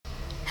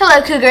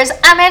Hello, Cougars.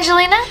 I'm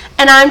Angelina.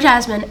 And I'm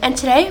Jasmine. And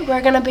today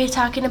we're going to be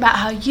talking about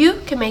how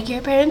you can make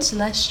your parents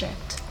less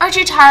strict. Aren't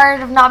you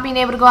tired of not being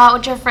able to go out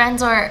with your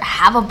friends or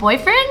have a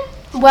boyfriend?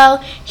 Well,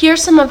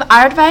 here's some of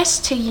our advice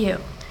to you.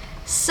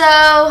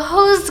 So,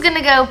 who's going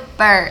to go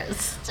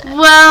first?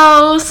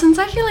 Well, since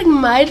I feel like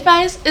my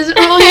advice isn't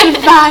really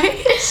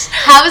advice.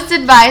 How is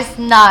advice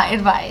not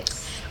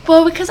advice?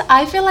 Well, because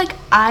I feel like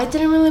I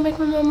didn't really make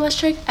my mom less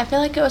strict. I feel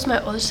like it was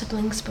my older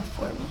siblings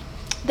before me.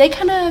 They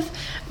kind of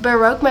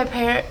brought my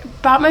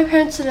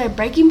parents to their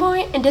breaking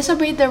point and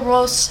disobeyed their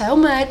rules so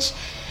much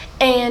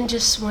and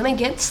just went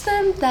against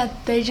them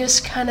that they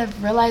just kind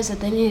of realized that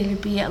they needed to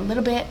be a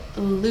little bit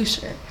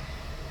looser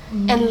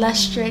and less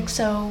strict,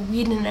 so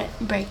we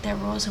didn't break their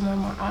rules and were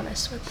more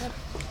honest with them.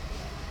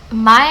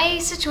 My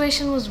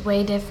situation was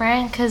way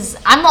different because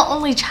I'm the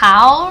only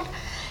child,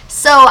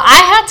 so I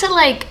had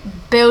to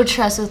build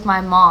trust with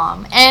my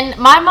mom. And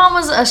my mom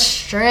was a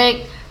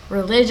strict,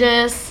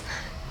 religious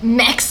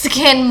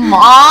Mexican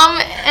mom,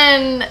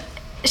 and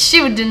she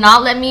did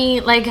not let me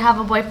have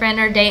a boyfriend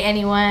or date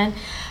anyone.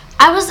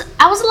 I was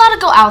allowed to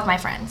go out with my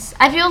friends.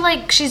 I feel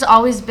like she's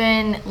always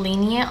been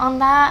lenient on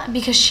that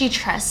because she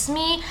trusts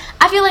me.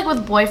 I feel like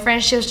with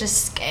boyfriends she was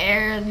just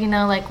scared,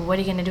 what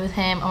are you gonna do with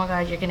him? Oh my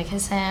god, you're gonna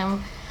kiss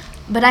him.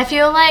 But I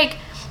feel like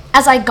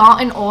as I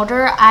gotten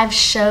older, I've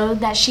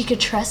showed that she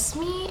could trust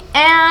me.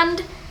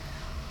 And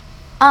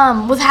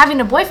with having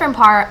a boyfriend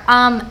part,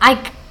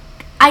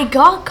 I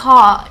got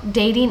caught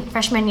dating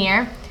freshman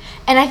year,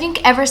 and I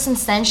think ever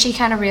since then she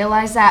kind of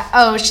realized that,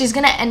 oh, she's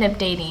gonna end up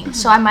dating,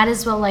 so I might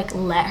as well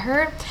let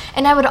her.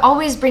 And I would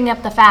always bring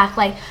up the fact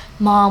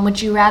Mom,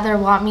 would you rather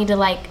want me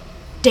to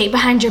date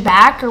behind your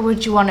back, or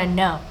would you want to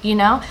know?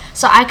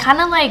 So I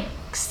kind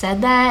of said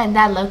that, and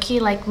that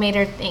low-key made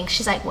her think.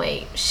 She's like,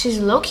 wait, she's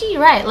low-key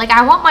right.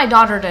 I want my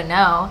daughter to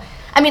know.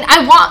 I mean,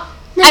 I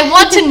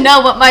want to know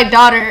what my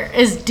daughter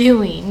is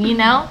doing,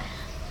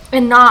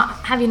 and not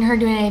having her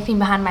doing anything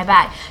behind my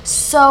back.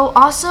 So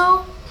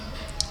also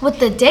with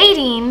the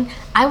dating,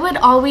 I would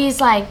always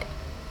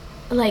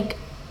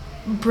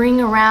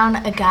bring around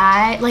a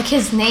guy,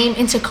 his name,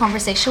 into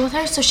conversation with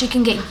her so she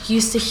can get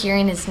used to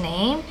hearing his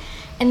name.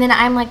 And then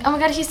I'm like, oh my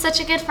god, he's such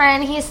a good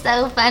friend, he's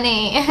so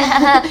funny. And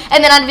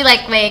then I'd be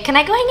like, wait, can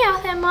I go hang out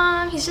with him,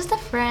 Mom? He's just a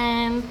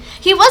friend.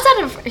 He was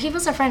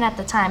a friend at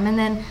the time. And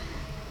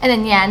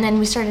then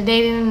we started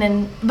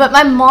dating. But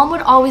my mom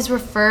would always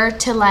refer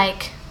to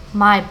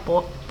my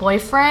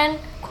boyfriend,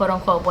 quote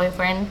unquote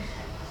boyfriend.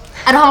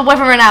 I don't have a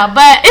boyfriend right now,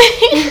 but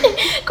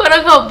quote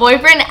unquote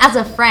boyfriend as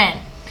a friend,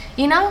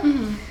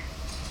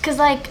 because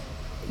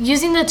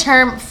using the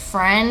term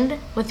friend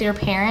with your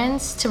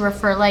parents to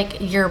refer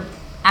your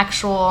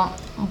actual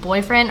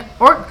boyfriend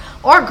or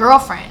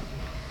girlfriend,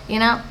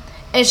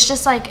 it's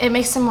just it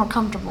makes them more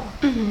comfortable.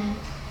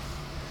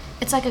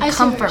 It's a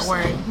comfort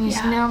word. You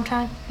know what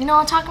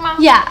I'm talking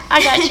about? Yeah,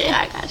 I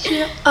got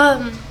you.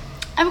 I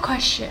have a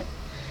question.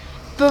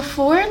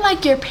 Before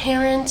your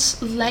parents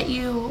let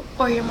you,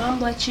 or your mom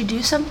lets you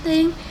do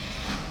something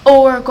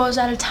or goes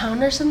out of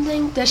town or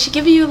something, does she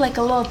give you a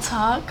little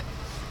talk?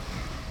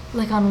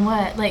 On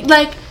what?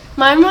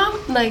 My mom,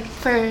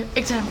 for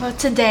example,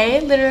 today,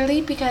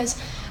 literally,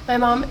 because my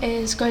mom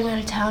is going out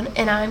of town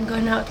and I'm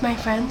going out with my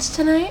friends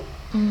tonight.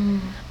 To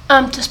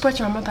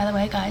Sportsrama, by the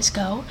way, guys,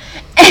 go.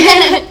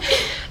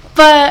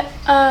 But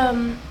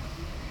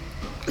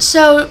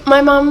so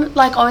my mom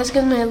always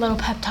gives me a little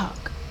pep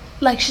talk.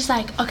 She's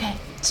like, okay,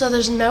 so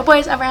there's no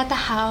boys ever at the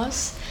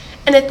house,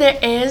 and if there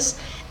is,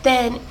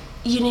 then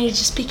you need to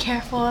just be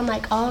careful and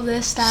all of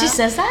this stuff. She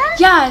says that?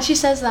 Yeah, she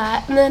says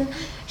that. And then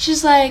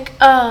she's like,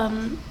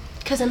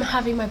 because I'm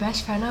having my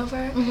best friend over,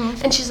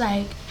 and she's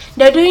like,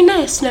 no doing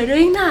this, no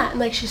doing that,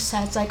 and she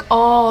says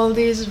all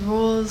these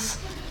rules.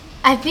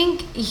 I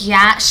think,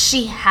 yeah,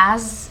 she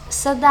has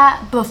said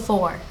that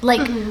before.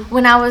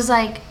 When I was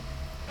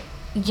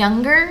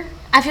younger,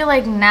 I feel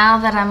now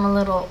that I'm a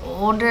little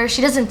older,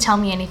 she doesn't tell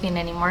me anything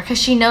anymore because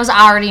she knows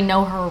I already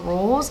know her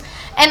rules.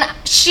 And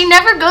she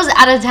never goes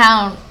out of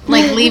town,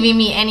 leaving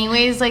me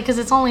anyways, because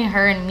it's only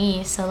her and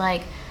me. So,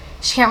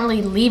 she can't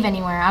really leave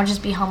anywhere. I'll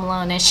just be home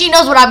alone. And she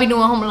knows what I'll be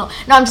doing home alone.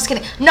 No, I'm just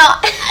kidding. No.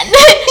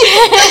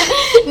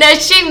 No,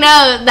 she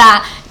knows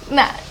that.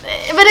 No.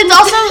 But it's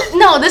also,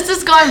 no, this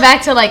is going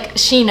back to,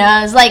 she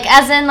knows.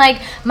 As in,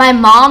 my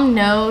mom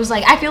knows.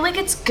 I feel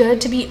it's good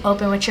to be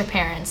open with your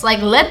parents.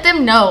 Let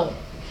them know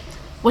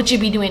what you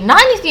be doing,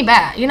 not anything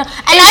bad, and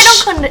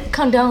I don't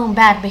condone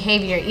bad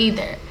behavior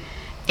either.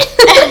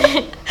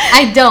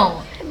 I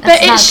don't.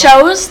 But it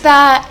shows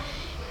that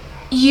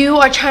you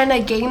are trying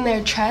to gain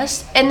their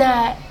trust and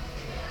that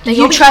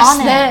you trust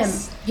them.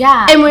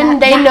 Yeah. And when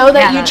they know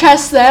that you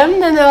trust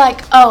them, then they're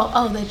like,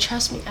 oh, they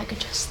trust me. I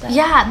could trust them.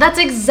 Yeah, that's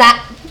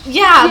exactly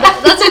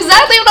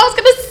what I was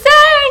gonna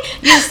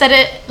say. You said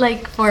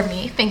it for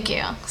me. Thank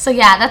you. So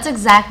yeah, that's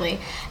exactly.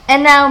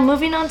 And now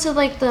moving on to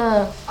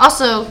the,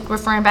 also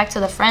referring back to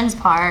the friends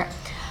part,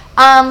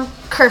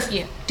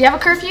 curfew. Do you have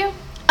a curfew?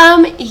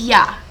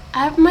 Yeah.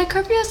 My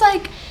curfew is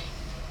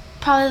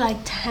probably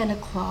 10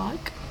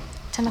 o'clock.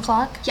 10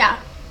 o'clock? Yeah.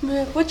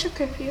 What's your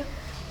curfew?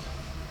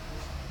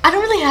 I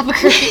don't really have a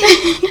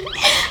curfew.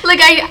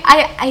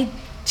 Like,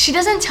 she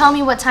doesn't tell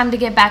me what time to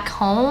get back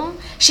home.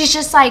 She's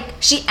just like,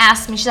 she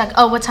asks me, she's like,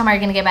 oh, what time are you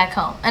going to get back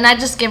home? And I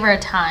just give her a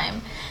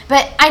time.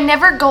 But I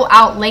never go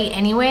out late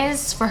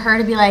anyways for her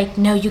to be like,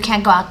 no, you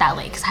can't go out that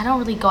late. Because I don't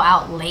really go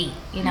out late,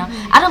 you know.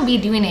 I don't be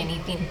doing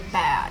anything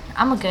bad.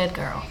 I'm a good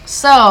girl.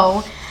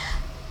 So,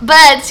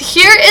 but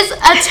here is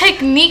a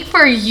technique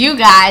for you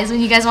guys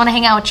when you guys want to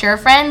hang out with your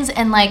friends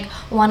and, like,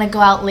 want to go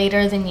out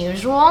later than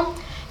usual.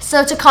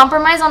 So to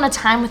compromise on a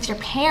time with your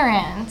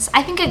parents,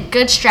 I think a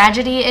good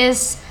strategy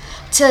is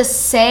to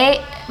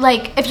say,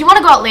 like, if you want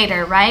to go out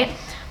later, right?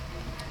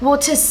 Well,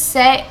 to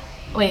say,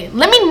 wait,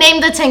 let me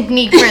name the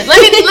technique first.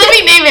 Let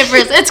me name it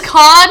first. It's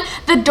called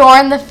the door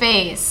in the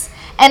face.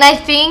 And I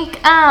think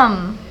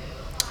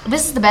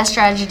this is the best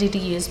strategy to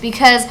use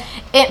because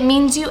it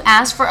means you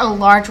ask for a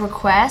large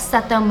request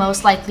that they'll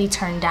most likely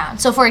turn down.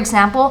 So, for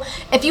example,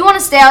 if you want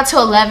to stay out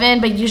till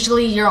 11, but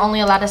usually you're only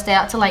allowed to stay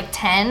out till like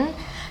 10,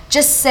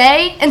 just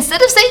say,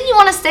 instead of saying you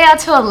want to stay out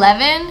till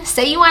 11,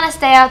 say you want to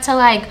stay out till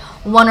like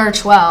 1 or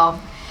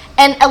 12.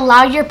 And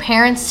allow your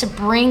parents to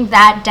bring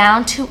that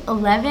down to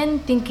 11,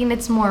 thinking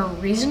it's more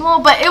reasonable.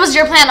 But it was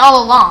your plan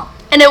all along.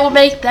 And it will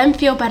make them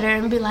feel better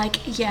and be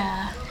like,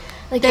 yeah.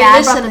 Like, they yeah, I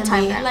listen brought the to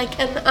time me. down. Like,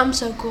 and I'm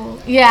so cool.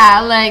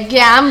 Yeah, like,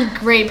 yeah, I'm a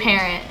great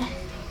parent.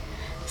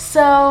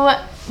 So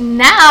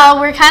now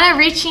we're kind of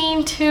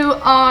reaching to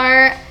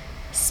our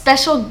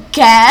special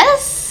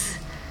guest.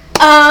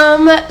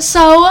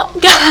 So,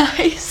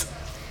 guys,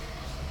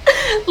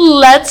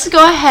 let's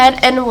go ahead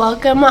and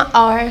welcome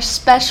our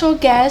special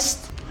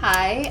guest.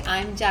 Hi,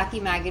 I'm Jackie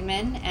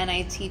Magenman, and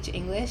I teach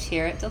English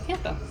here at Del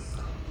Campo.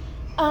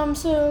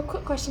 So,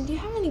 quick question. Do you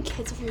have any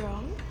kids of your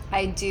own?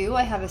 I do.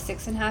 I have a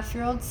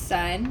 6.5-year-old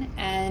son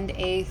and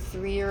a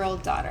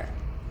 3-year-old daughter.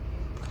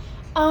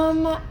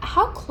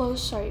 How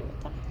close are you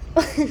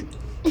with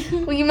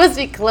them? Well, you must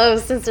be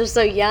close since they're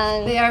so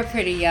young. They are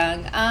pretty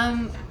young.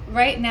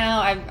 Right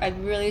now, I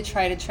really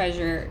try to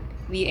treasure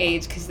the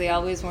age because they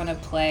always want to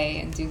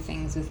play and do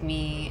things with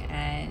me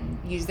and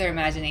use their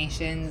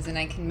imaginations, and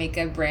I can make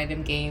up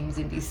random games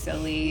and be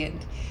silly, and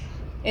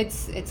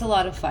it's a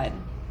lot of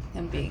fun,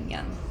 them being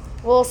young.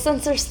 Well,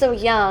 since they're still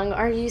young,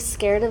 are you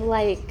scared of,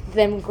 like,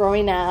 them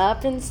growing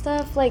up and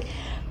stuff? Like,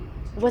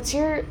 what's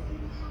your,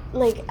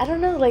 like, I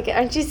don't know, like,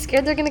 aren't you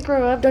scared they're going to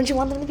grow up? Don't you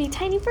want them to be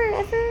tiny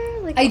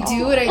forever? Like, I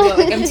do what I do.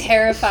 Like, I'm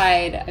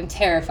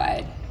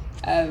terrified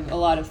of a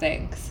lot of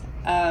things.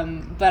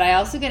 But I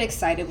also get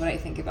excited when I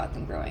think about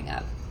them growing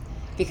up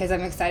because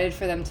I'm excited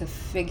for them to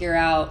figure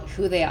out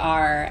who they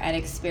are and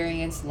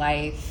experience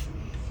life,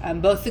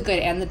 both the good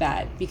and the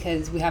bad,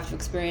 because we have to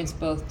experience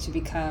both to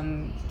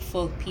become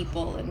full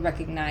people and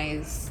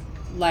recognize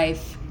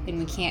life, and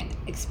we can't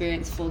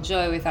experience full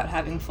joy without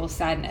having full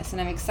sadness. And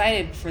I'm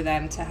excited for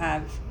them to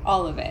have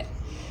all of it,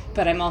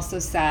 but I'm also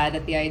sad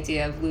at the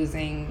idea of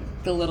losing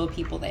the little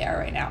people they are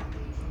right now.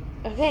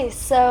 Okay,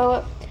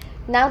 so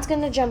now it's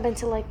going to jump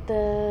into, like,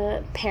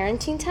 the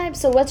parenting type.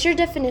 So what's your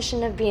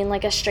definition of being,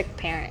 like, a strict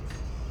parent?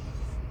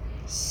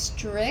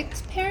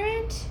 Strict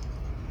parent?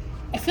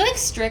 I feel like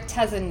strict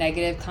has a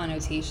negative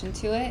connotation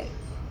to it.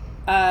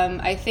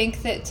 I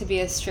think that to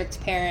be a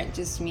strict parent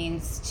just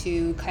means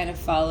to kind of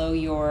follow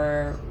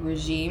your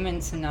regime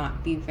and to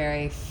not be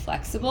very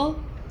flexible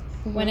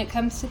when it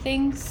comes to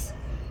things.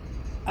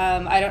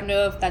 I don't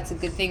know if that's a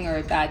good thing or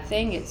a bad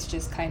thing. It's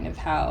just kind of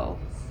how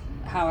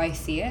I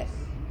see it.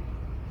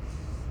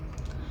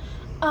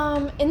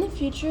 In the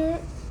future,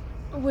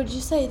 would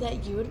you say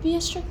that you would be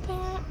a strict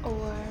parent,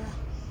 or?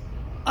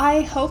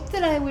 I hope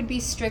that I would be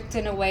strict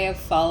in a way of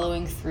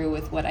following through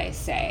with what I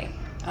say.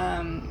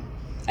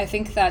 I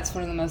think that's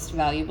one of the most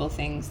valuable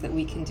things that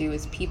we can do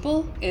as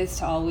people, is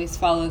to always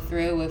follow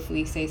through. If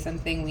we say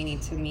something, we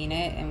need to mean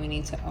it and we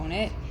need to own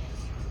it.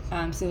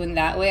 So in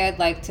that way, I'd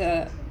like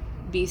to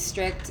be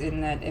strict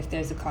in that if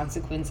there's a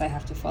consequence, I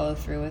have to follow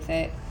through with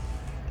it.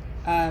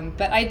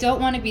 But I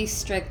don't want to be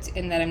strict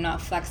in that I'm not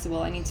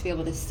flexible. I need to be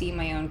able to see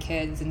my own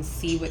kids and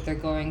see what they're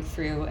going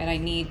through, and I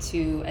need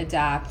to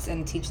adapt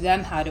and teach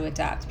them how to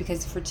adapt,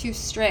 because if we're too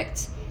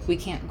strict, we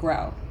can't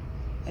grow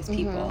as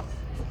people.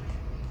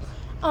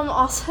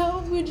 Also, how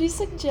would you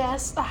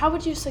suggest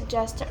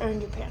to earn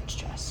your parents'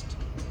 trust?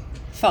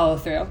 Follow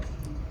through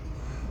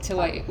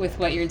with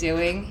what you're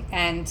doing,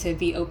 and to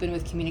be open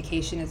with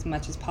communication as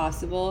much as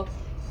possible.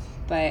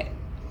 But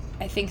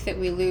I think that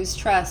we lose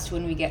trust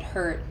when we get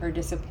hurt or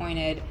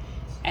disappointed,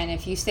 and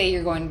if you say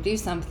you're going to do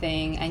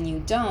something and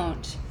you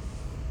don't,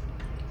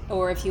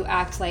 or if you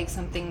act like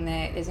something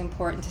that is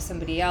important to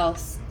somebody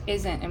else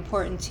isn't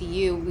important to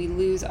you, we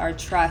lose our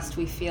trust.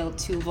 We feel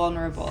too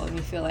vulnerable, and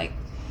we feel like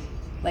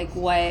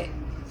what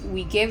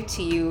we give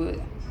to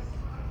you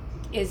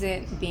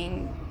isn't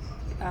being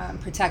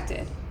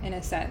protected in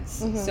a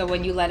sense. So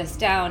when you let us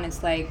down,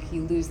 it's like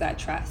you lose that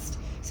trust.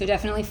 So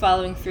definitely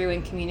following through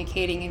and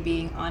communicating and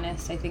being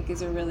honest, I think,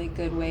 is a really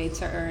good way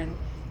to earn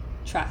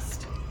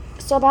trust.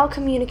 So about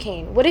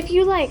communicating, what if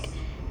you, like,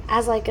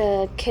 as like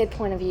a kid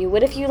point of view,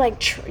 what if you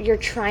like you're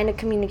trying to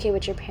communicate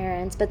with your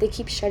parents, but they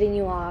keep shutting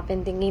you off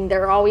and thinking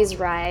they're always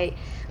right?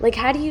 Like,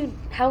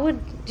 how would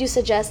you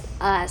suggest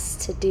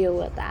us to deal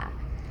with that?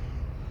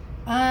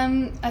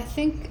 I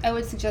think I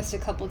would suggest a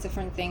couple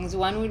different things.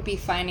 One would be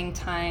finding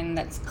time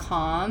that's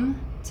calm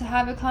to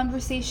have a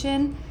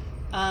conversation,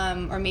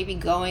 or maybe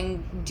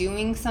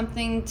doing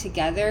something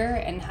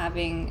together and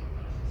having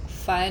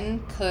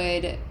fun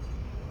could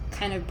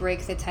kind of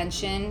break the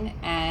tension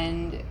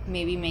and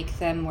maybe make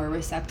them more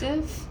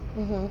receptive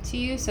to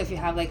you. So if you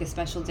have like a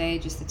special day,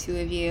 just the two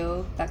of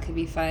you, that could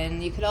be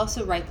fun. You could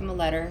also write them a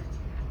letter,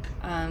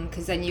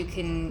 because then you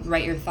can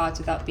write your thoughts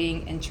without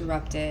being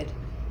interrupted.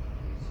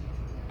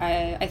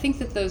 I think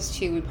that those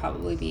two would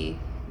probably be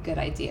good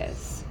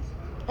ideas.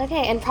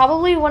 Okay, and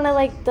probably one of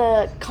like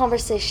the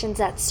conversations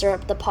that stir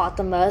up the pot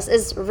the most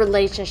is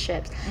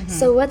relationships.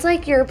 So what's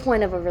like your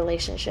point of a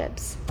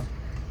relationships?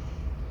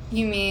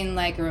 You mean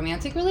like a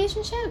romantic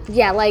relationship?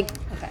 Yeah, like,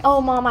 Okay. oh,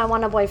 Mom, I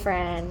want a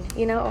boyfriend,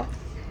 you know?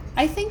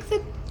 I think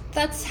that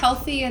that's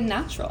healthy and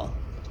natural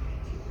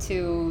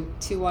to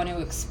want to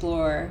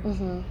explore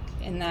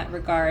in that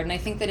regard. And I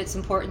think that it's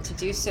important to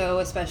do so,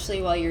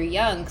 especially while you're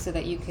young, so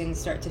that you can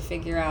start to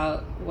figure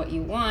out what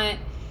you want.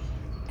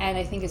 And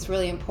I think it's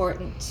really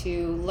important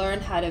to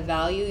learn how to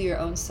value your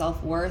own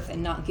self-worth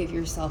and not give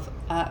yourself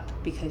up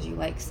because you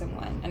like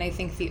someone. And I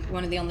think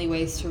one of the only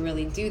ways to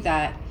really do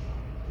that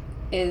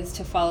is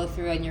to follow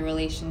through on your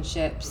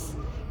relationships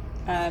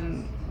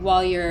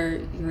while you're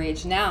your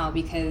age now,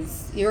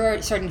 because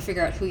you're starting to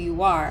figure out who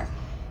you are.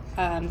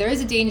 There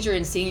is a danger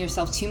in seeing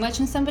yourself too much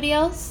in somebody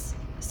else.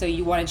 So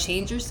you want to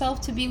change yourself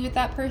to be with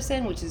that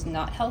person, which is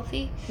not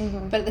healthy.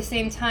 But at the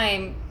same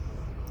time,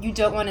 you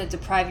don't want to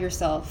deprive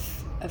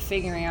yourself of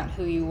figuring out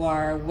who you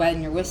are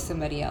when you're with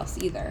somebody else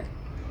either.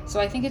 So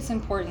I think it's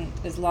important,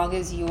 as long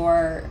as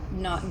you're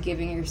not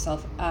giving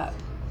yourself up,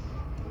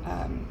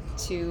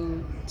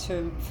 to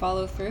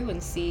follow through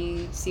and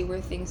see where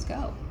things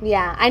go.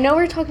 Yeah, I know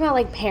we're talking about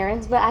like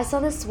parents, but I saw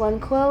this one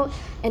quote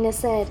and it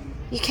said,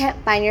 you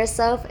can't find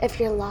yourself if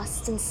you're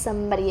lost in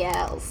somebody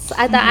else.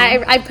 I thought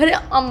I put it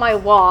on my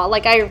wall.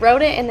 Like I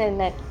wrote it and then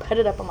I put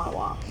it up on my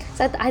wall.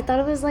 So I thought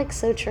it was like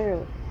so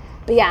true.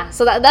 But yeah,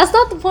 so that's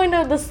not the point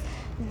of this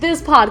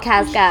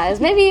podcast,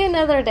 guys. Maybe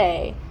another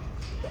day.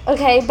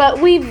 Okay,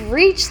 but we've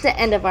reached the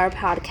end of our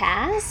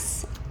podcast.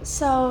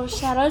 So,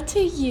 shout out to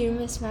you,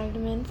 Miss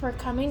Magdaman, for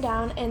coming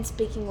down and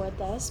speaking with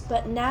us.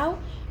 But now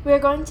we're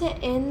going to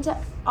end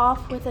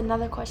off with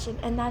another question,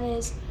 and that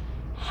is,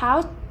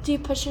 how do you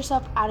push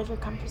yourself out of your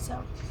comfort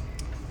zone?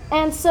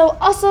 And so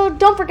also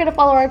don't forget to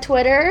follow our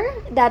Twitter.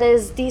 That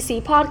is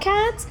DC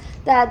Podcasts.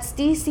 That's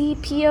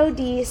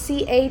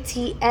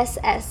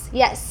DCPODCATSS.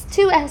 Yes,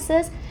 2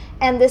 S's.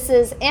 And this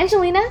is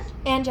Angelina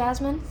And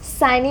Jasmine.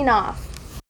 signing off.